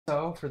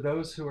So, for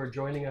those who are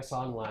joining us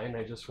online,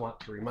 I just want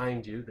to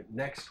remind you that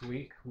next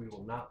week we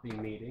will not be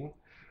meeting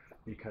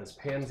because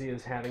Pansy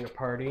is having a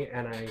party,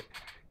 and I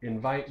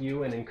invite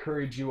you and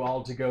encourage you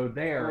all to go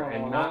there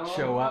and not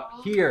show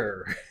up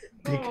here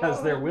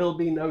because there will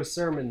be no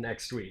sermon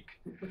next week.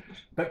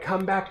 But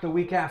come back the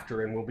week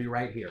after and we'll be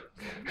right here.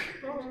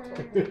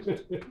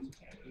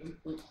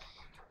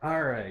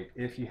 All right,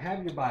 if you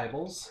have your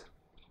Bibles,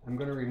 I'm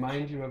going to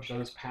remind you of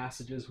those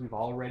passages we've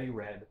already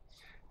read,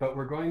 but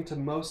we're going to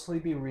mostly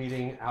be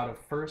reading out of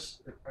 2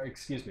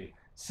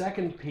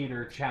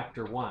 Peter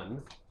chapter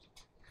 1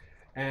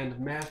 and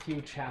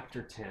Matthew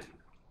chapter 10.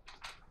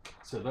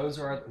 So those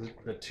are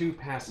the two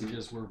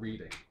passages we're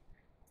reading.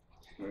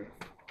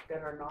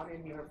 That are not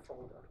in your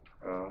folder.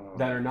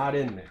 That are not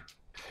in there.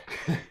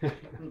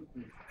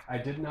 I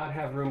did not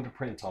have room to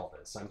print all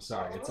this. I'm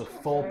sorry. It's a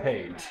full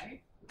page,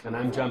 and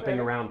I'm jumping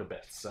around a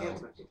bit. So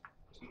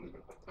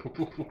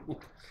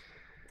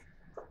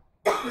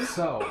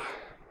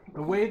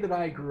the way that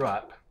I grew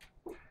up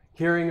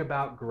hearing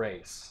about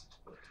grace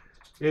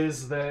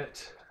is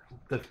that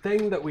the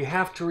thing that we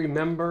have to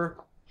remember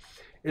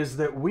is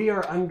that we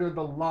are under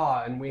the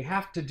law and we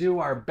have to do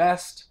our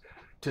best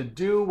to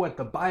do what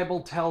the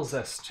Bible tells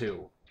us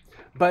to.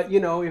 But, you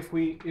know, if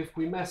we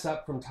mess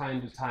up from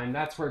time to time,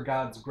 that's where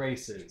God's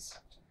grace is.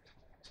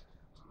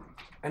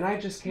 And I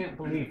just can't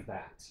believe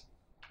that.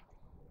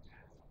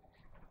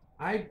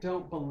 I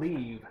don't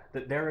believe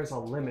that there is a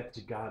limit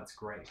to God's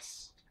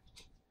grace.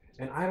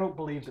 And I don't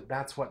believe that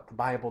that's what the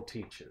Bible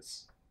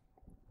teaches.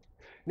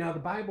 Now, the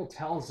Bible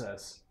tells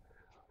us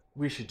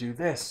we should do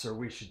this or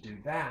we should do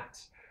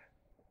that.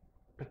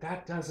 But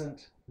that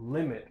doesn't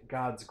limit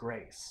God's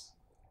grace.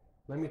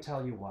 Let me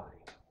tell you why.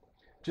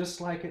 Just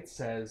like it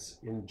says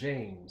in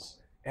James,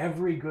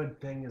 every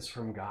good thing is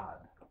from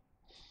God.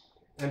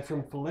 And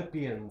from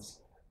Philippians,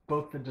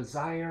 both the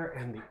desire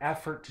and the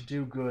effort to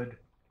do good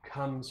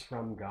comes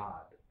from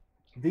God.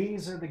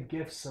 These are the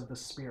gifts of the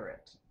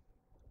Spirit.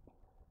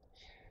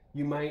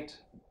 You might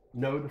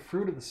know the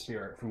fruit of the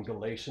Spirit from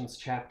Galatians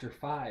chapter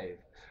 5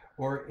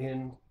 or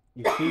in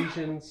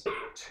Ephesians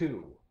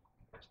 2.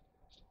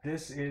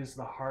 This is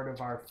the heart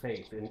of our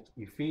faith. In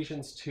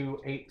Ephesians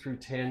 2, 8 through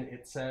 10,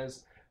 it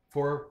says,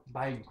 "For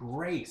by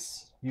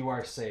grace you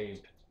are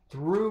saved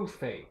through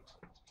faith.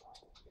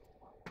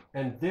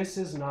 And this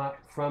is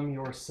not from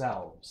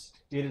yourselves.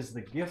 It is the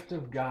gift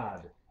of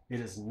God. It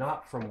is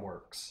not from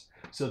works,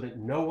 so that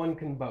no one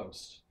can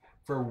boast.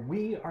 For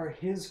we are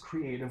his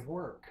creative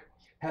work,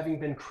 having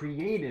been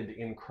created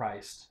in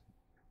Christ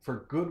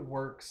for good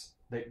works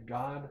that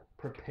God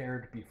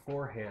prepared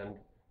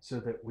beforehand so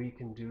that we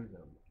can do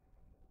them."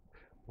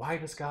 Why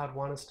does God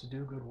want us to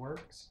do good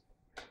works?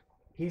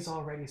 He's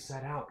already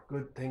set out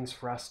good things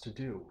for us to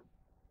do.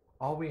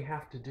 All we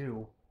have to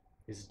do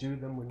is do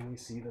them when we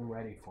see them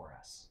ready for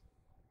us.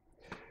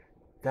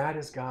 That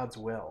is God's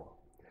will.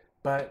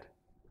 But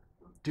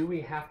do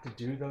we have to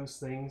do those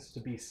things to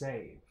be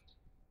saved?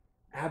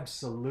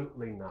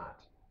 Absolutely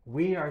not.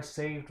 We are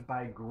saved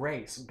by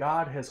grace.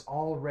 God has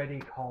already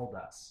called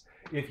us.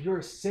 If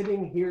you're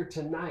sitting here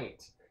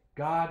tonight,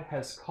 God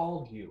has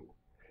called you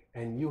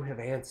and you have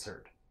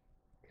answered.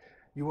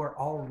 You are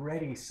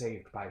already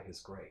saved by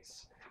his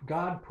grace.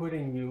 God put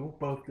in you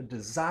both the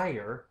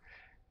desire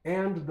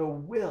and the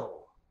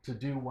will to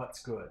do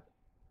what's good.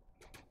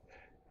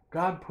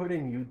 God put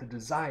in you the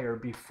desire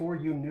before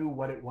you knew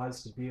what it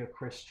was to be a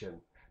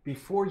Christian,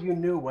 before you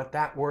knew what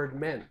that word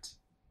meant.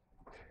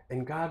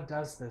 And God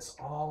does this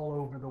all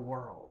over the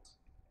world.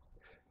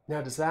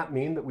 Now, does that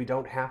mean that we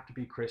don't have to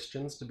be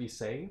Christians to be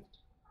saved?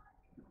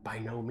 By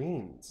no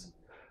means.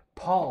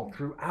 Paul,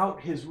 throughout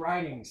his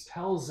writings,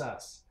 tells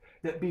us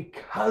that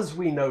because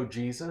we know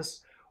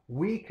Jesus,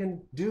 we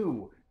can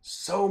do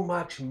so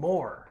much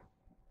more.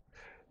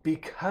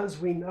 Because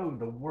we know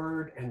the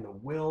word and the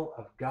will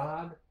of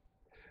God,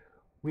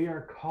 we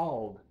are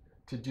called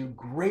to do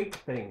great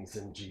things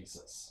in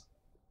Jesus.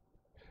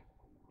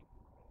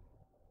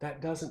 That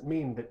doesn't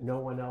mean that no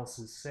one else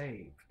is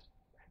saved.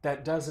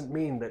 That doesn't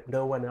mean that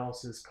no one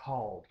else is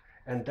called.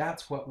 And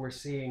that's what we're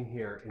seeing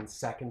here in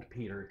 2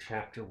 Peter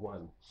chapter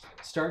 1.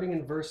 Starting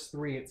in verse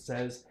 3, it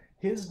says,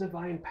 "His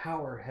divine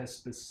power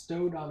has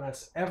bestowed on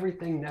us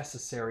everything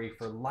necessary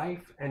for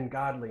life and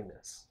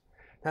godliness."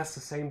 That's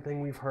the same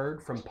thing we've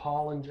heard from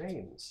Paul and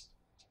James.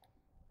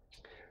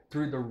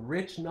 "Through the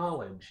rich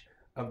knowledge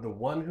of the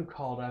one who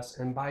called us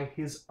and by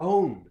his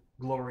own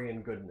glory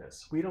and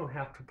goodness." We don't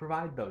have to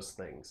provide those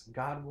things.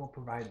 God will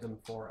provide them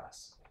for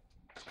us.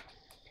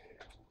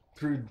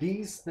 "Through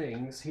these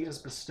things he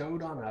has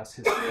bestowed on us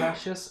his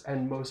precious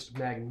and most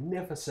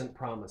magnificent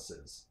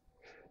promises,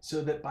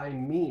 so that by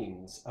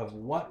means of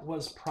what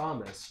was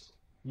promised,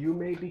 you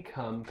may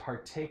become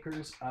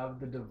partakers of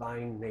the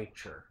divine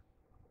nature."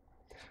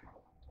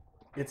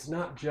 It's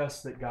not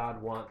just that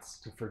God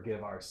wants to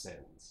forgive our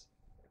sins.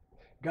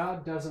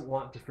 God doesn't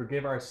want to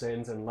forgive our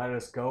sins and let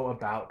us go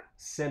about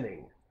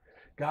sinning.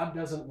 God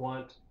doesn't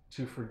want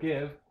to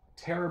forgive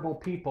terrible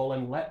people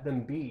and let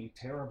them be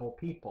terrible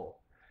people.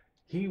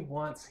 He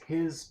wants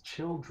his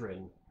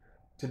children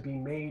to be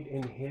made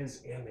in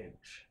his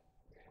image.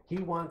 He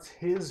wants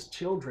his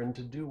children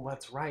to do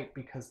what's right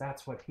because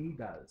that's what he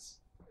does.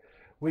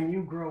 When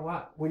you grow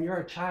up, when you're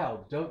a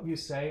child, don't you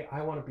say,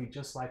 I want to be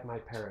just like my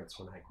parents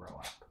when I grow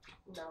up?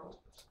 No.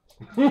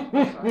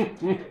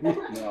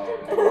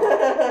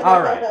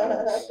 All right.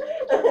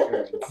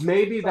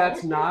 Maybe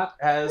that's not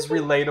as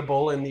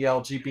relatable in the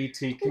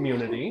LGBT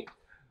community,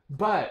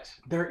 but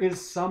there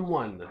is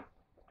someone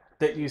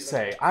that you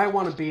say, I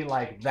want to be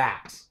like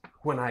that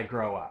when I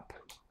grow up.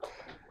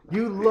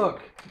 You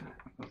look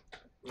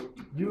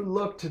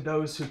to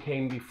those who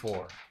came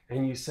before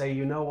and you say,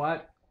 you know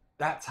what?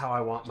 That's how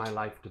I want my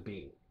life to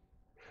be.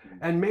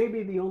 And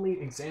maybe the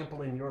only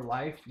example in your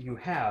life you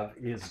have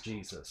is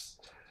Jesus.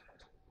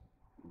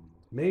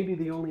 Maybe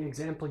the only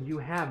example you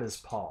have is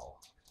Paul.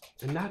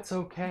 And that's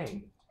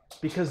okay,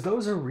 because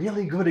those are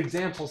really good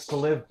examples to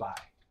live by.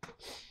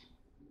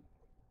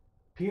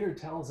 Peter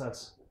tells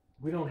us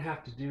we don't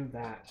have to do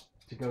that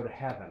to go to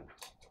heaven.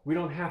 We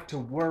don't have to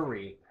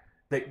worry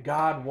that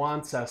God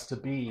wants us to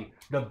be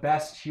the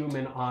best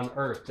human on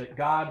earth, that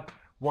God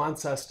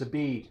wants us to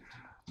be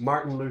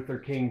Martin Luther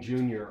King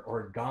Jr.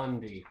 or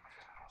Gandhi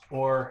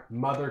or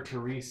Mother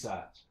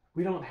Teresa.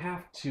 We don't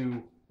have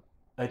to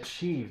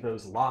achieve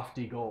those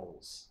lofty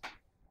goals.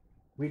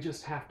 We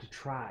just have to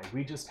try.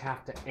 We just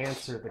have to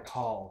answer the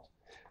call.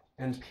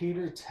 And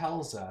Peter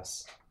tells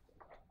us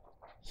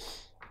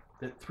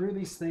that through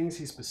these things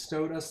he's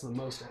bestowed us the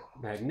most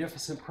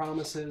magnificent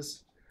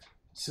promises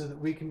so that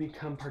we can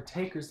become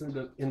partakers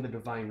in the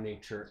divine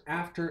nature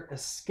after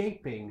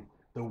escaping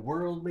the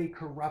worldly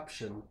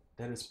corruption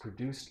that is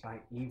produced by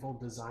evil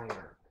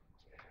desire.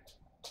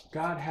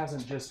 God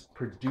hasn't just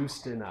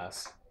produced in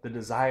us the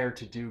desire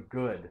to do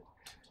good.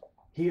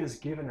 He has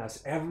given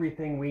us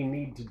everything we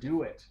need to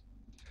do it,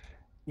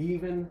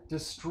 even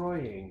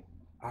destroying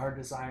our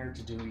desire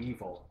to do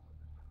evil,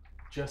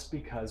 just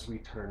because we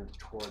turned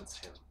towards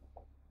him.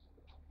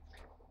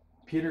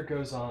 Peter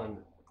goes on,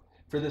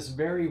 for this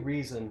very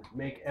reason,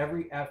 make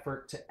every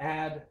effort to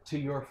add to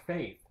your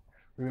faith.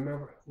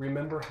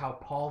 Remember how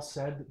Paul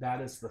said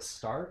that is the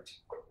start?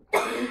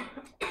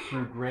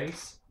 Through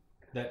grace,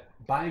 that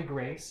by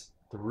grace,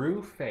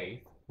 through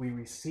faith, we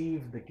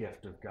receive the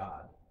gift of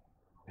God,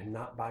 and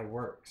not by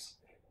works.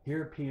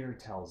 Here Peter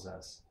tells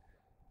us,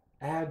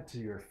 add to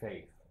your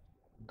faith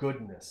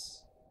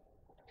goodness.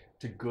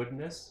 To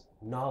goodness,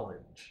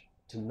 knowledge.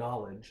 To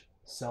knowledge,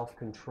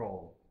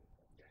 self-control.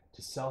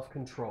 To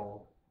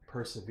self-control,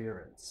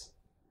 perseverance.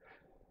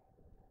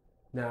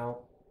 Now,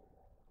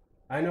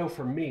 I know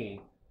for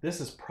me, this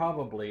is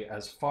probably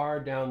as far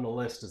down the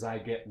list as I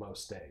get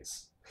most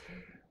days.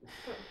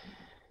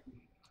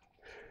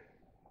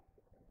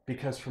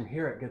 Because from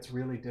here it gets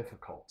really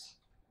difficult.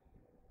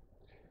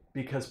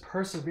 Because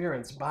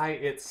perseverance by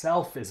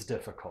itself is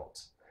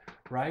difficult,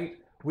 right?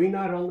 We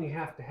not only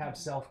have to have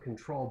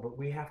self-control, but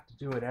we have to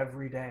do it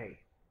every day.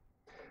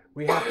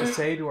 We have to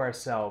say to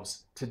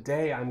ourselves,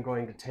 today I'm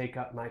going to take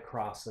up my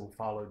cross and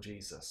follow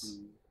Jesus.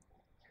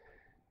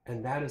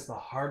 And that is the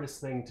hardest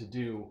thing to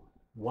do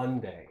one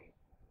day.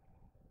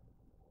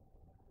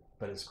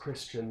 But as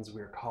Christians,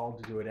 we're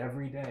called to do it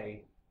every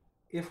day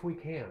if we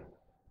can.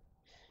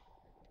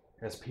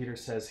 As Peter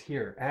says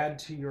here, add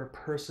to your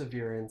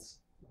perseverance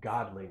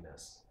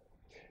godliness.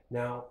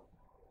 Now,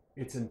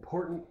 it's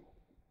important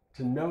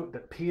to note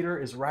that Peter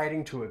is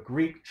writing to a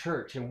Greek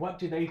church, and what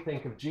do they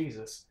think of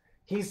Jesus?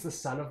 He's the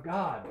Son of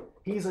God.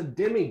 He's a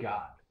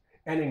demigod.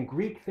 And in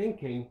Greek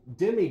thinking,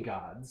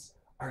 demigods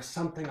are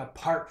something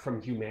apart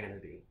from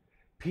humanity.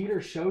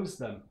 Peter shows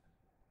them,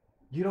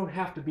 you don't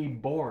have to be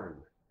born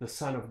the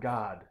Son of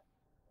God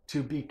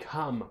to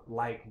become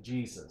like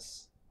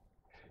Jesus.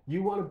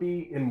 You want to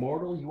be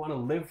immortal? You want to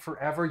live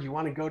forever? You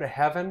want to go to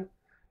heaven?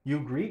 You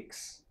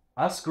Greeks,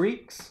 us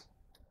Greeks,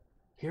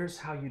 here's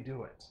how you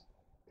do it.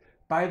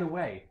 By the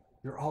way,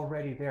 you're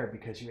already there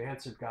because you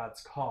answered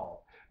God's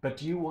call. But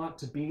do you want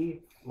to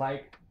be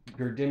like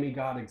your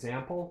demigod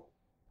example?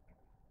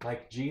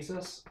 Like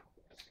Jesus?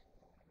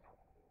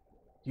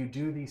 You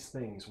do these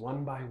things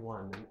one by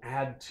one and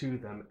add to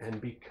them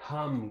and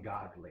become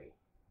godly.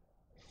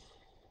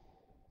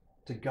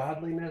 To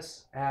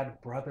godliness, add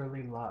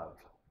brotherly love.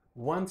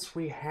 Once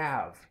we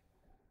have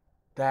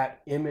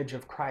that image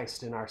of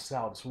Christ in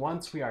ourselves,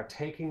 once we are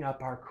taking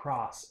up our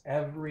cross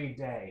every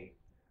day,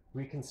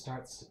 we can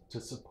start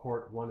to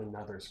support one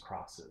another's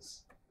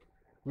crosses.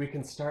 We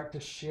can start to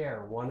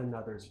share one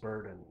another's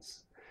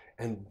burdens.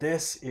 And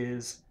this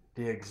is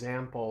the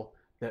example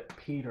that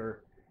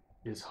Peter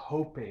is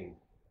hoping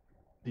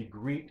the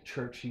Greek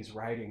church he's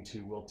writing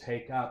to will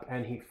take up.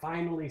 And he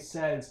finally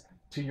says,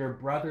 to your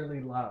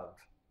brotherly love,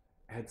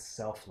 add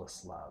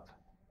selfless love.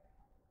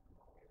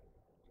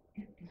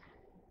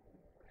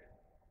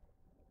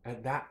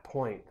 At that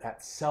point,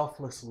 that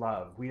selfless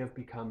love, we have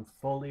become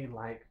fully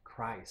like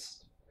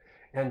Christ.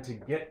 And to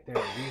get there,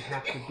 we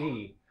have to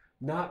be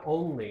not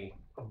only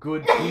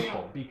good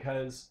people,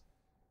 because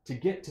to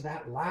get to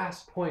that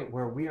last point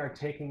where we are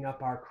taking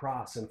up our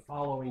cross and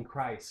following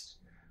Christ,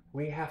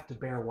 we have to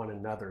bear one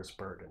another's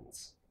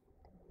burdens.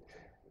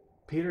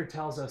 Peter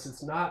tells us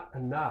it's not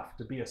enough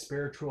to be a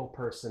spiritual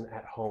person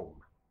at home.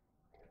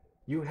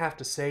 You have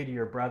to say to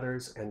your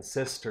brothers and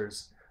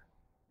sisters,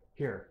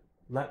 here,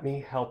 let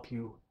me help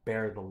you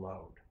bear the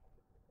load.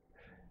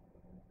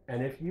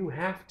 And if you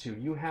have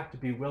to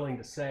be willing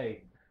to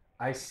say,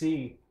 I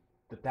see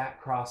that that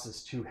cross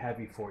is too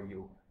heavy for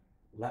you.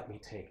 Let me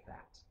take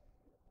that.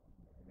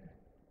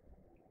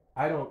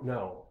 I don't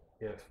know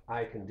if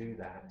I can do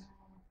that.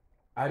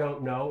 I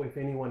don't know if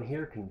anyone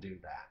here can do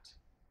that.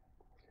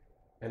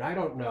 And I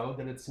don't know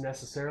that it's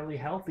necessarily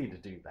healthy to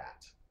do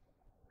that.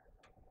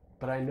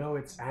 But I know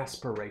it's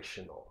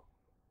aspirational.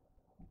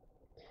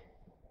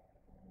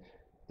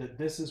 That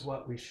this is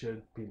what we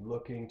should be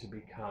looking to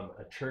become,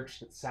 a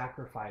church that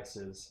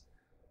sacrifices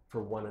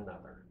for one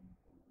another.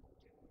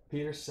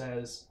 Peter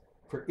says,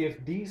 for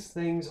if these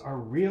things are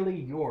really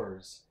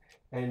yours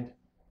and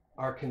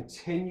are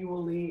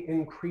continually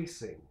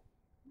increasing,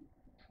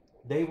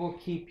 they will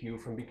keep you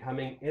from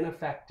becoming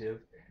ineffective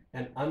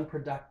and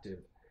unproductive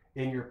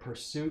in your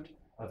pursuit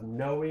of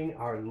knowing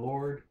our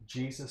Lord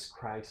Jesus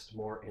Christ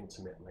more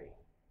intimately.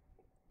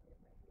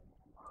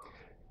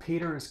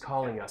 Peter is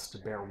calling us to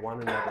bear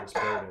one another's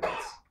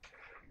burdens,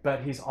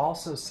 but he's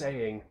also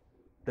saying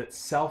that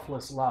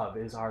selfless love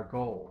is our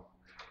goal,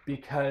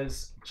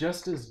 because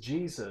just as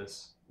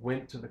Jesus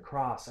went to the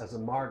cross as a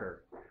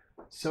martyr,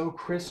 so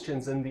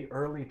Christians in the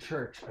early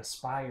church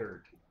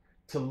aspired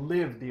to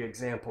live the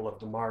example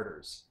of the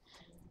martyrs.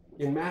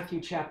 In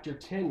Matthew chapter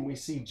 10, we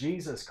see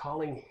Jesus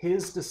calling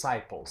his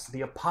disciples,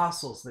 the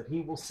apostles that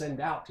he will send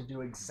out to do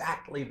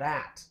exactly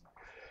that.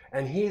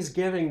 And he's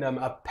giving them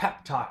a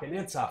pep talk, and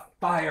it's a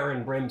fire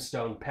and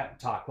brimstone pep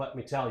talk, let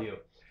me tell you.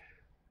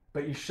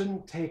 But you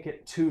shouldn't take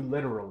it too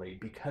literally,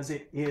 because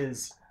it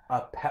is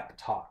a pep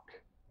talk.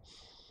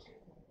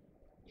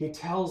 He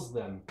tells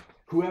them,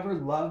 whoever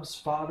loves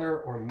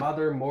father or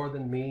mother more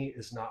than me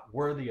is not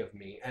worthy of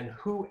me, and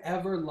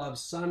whoever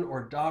loves son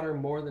or daughter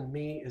more than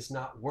me is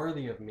not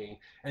worthy of me,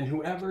 and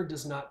whoever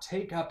does not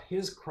take up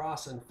his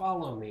cross and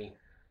follow me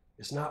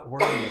is not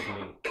worthy of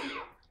me.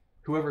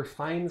 Whoever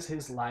finds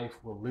his life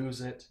will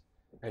lose it,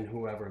 and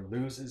whoever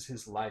loses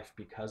his life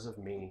because of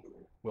me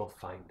will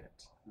find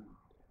it.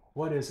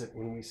 What is it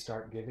when we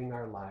start giving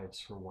our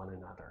lives for one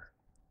another?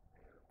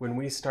 When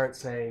we start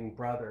saying,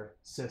 brother,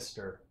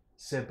 sister,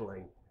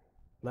 sibling,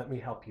 let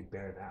me help you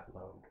bear that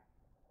load.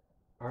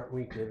 Aren't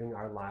we giving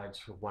our lives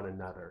for one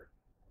another?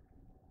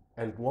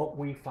 And won't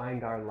we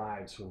find our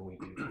lives when we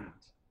do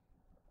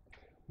that?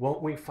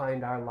 Won't we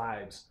find our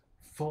lives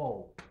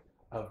full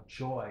of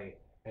joy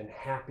and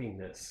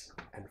happiness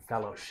and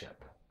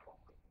fellowship?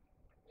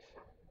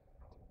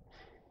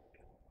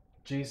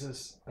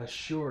 Jesus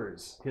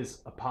assures his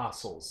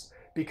apostles,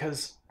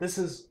 because this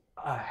is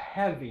a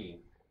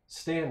heavy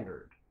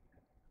standard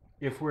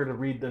if we're to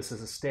read this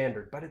as a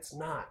standard, but it's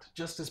not.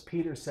 Just as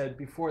Peter said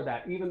before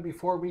that, even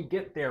before we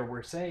get there,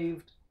 we're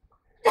saved.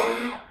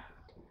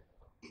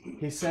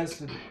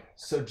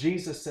 So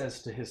Jesus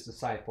says to his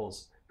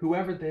disciples,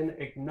 whoever then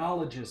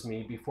acknowledges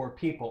me before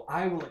people,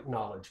 I will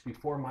acknowledge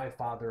before my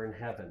Father in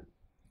heaven.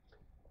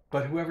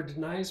 But whoever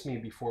denies me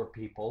before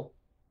people,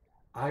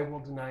 I will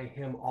deny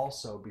him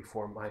also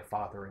before my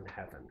Father in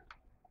heaven.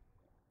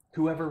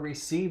 Whoever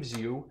receives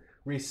you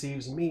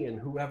receives me, and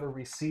whoever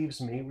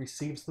receives me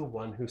receives the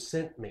one who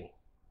sent me.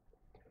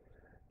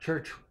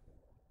 Church,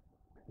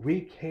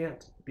 we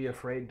can't be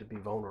afraid to be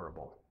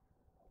vulnerable.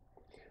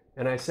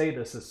 And I say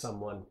this as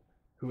someone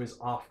who is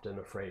often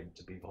afraid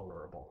to be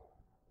vulnerable.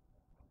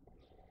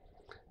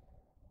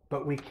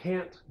 But we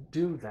can't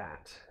do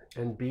that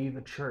and be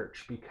the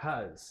church,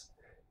 because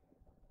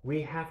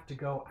we have to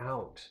go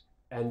out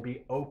and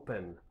be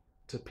open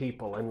to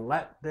people and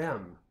let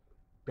them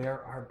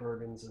bear our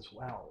burdens as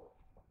well.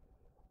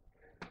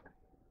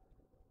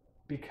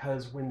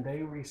 Because when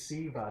they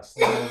receive us,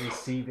 they are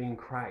receiving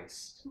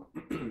Christ.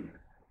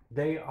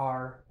 They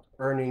are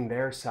earning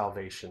their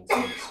salvation, so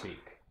to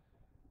speak.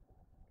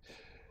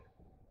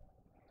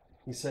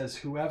 He says,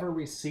 whoever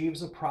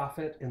receives a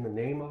prophet in the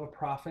name of a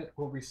prophet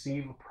will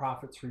receive a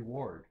prophet's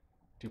reward.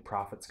 Do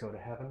prophets go to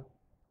heaven?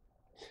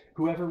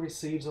 Whoever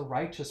receives a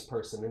righteous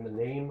person in the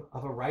name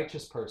of a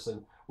righteous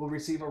person will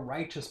receive a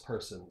righteous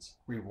person's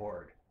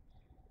reward.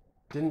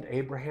 Didn't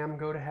Abraham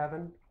go to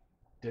heaven?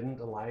 Didn't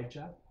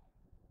Elijah?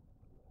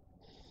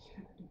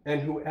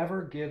 And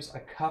whoever gives a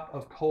cup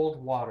of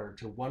cold water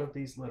to one of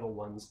these little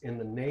ones in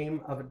the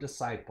name of a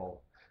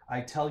disciple,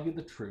 I tell you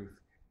the truth,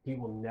 he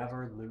will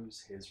never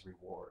lose his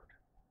reward.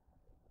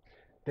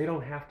 They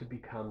don't have to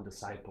become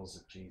disciples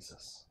of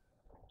Jesus.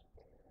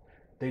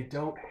 They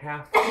don't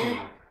have to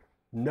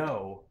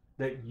know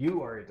that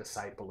you are a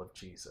disciple of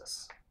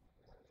Jesus.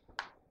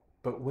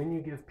 But when you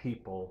give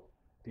people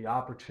the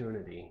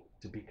opportunity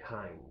to be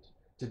kind,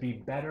 to be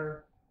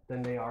better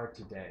than they are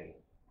today,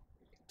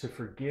 to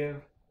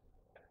forgive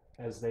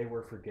as they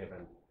were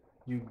forgiven,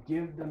 you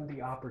give them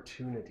the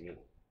opportunity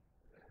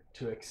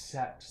to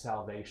accept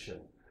salvation,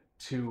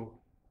 to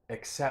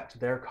accept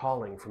their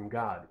calling from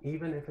God,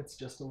 even if it's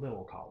just a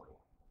little calling.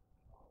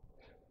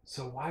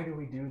 So why do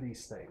we do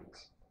these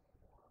things?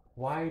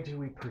 Why do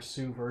we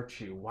pursue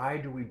virtue? Why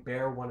do we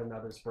bear one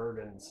another's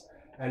burdens?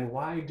 And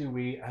why do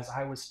we, as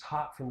I was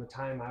taught from the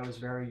time I was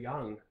very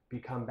young,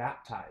 become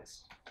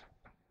baptized?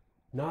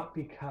 Not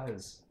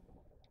because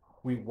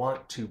we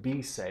want to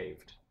be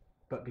saved,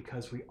 but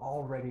because we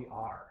already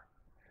are.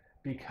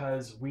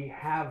 Because we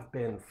have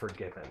been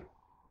forgiven.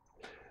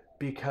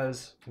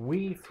 Because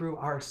we, through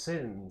our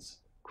sins,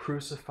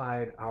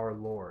 crucified our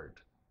Lord.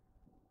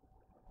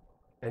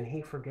 And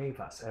he forgave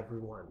us, every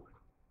one.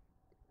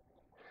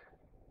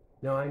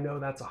 Now, I know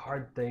that's a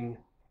hard thing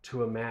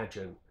to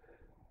imagine,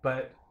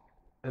 but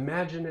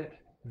imagine it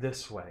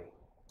this way.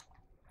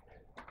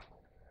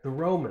 The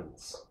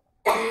Romans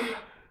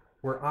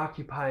were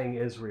occupying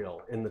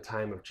Israel in the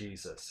time of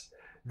Jesus.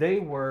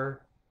 They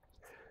were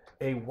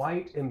a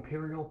white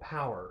imperial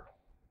power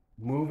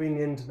moving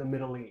into the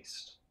Middle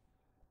East.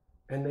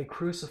 And they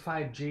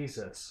crucified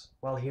Jesus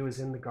while he was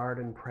in the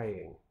garden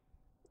praying.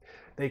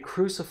 They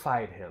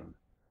crucified him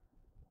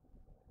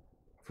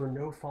for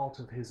no fault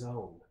of his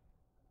own.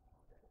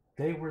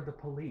 They were the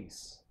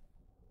police,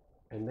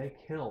 and they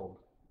killed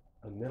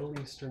a Middle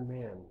Eastern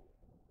man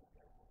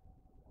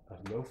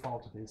of no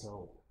fault of his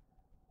own.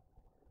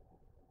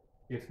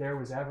 If there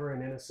was ever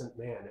an innocent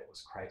man, it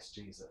was Christ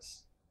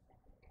Jesus.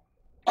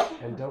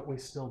 And don't we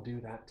still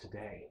do that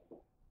today?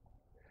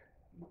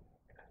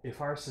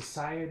 If our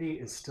society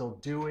is still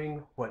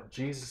doing what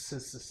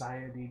Jesus'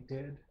 society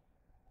did,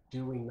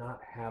 do we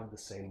not have the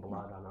same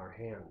blood on our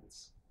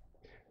hands?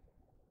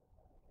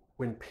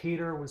 When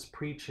Peter was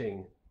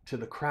preaching to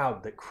the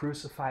crowd that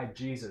crucified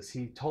Jesus,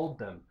 he told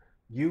them,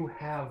 "You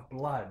have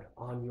blood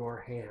on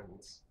your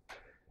hands."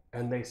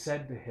 And they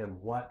said to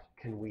him, "What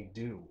can we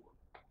do?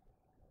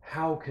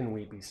 How can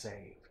we be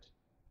saved?"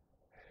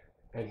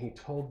 And he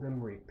told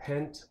them,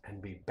 "Repent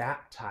and be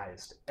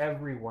baptized,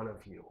 every one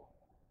of you,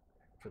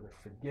 for the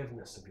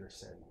forgiveness of your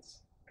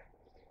sins."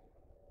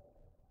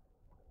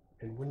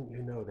 And wouldn't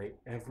you know,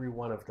 every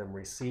one of them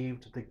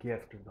received the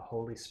gift of the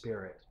Holy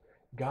Spirit.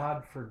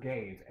 God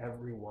forgave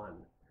every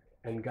one,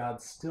 and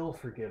God still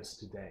forgives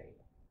today,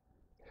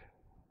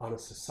 on a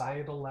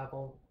societal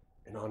level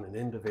and on an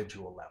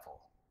individual level.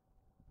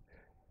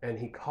 And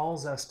he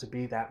calls us to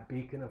be that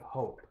beacon of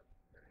hope,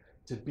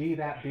 to be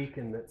that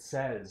beacon that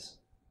says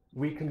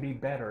we can be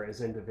better as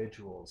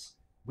individuals,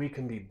 we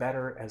can be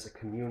better as a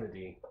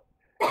community.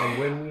 And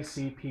when we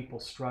see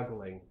people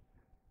struggling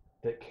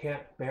that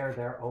can't bear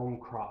their own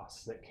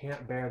cross, that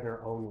can't bear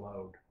their own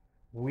load,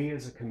 we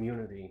as a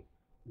community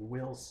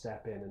will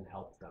step in and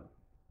help them.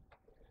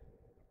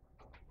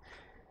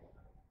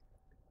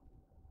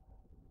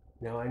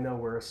 Now, I know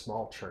we're a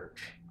small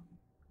church,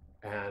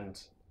 and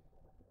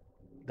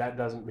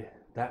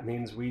that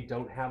means we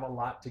don't have a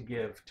lot to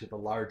give to the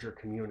larger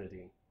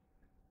community.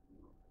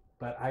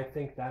 But I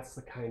think that's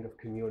the kind of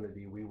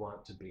community we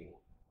want to be.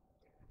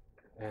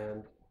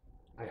 And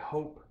I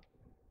hope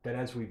that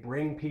as we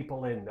bring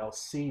people in, they'll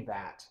see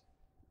that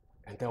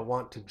and they'll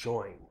want to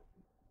join.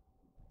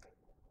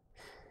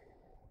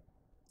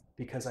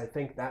 Because I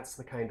think that's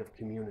the kind of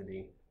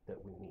community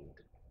that we need.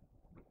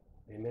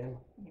 Amen?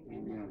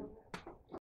 Amen.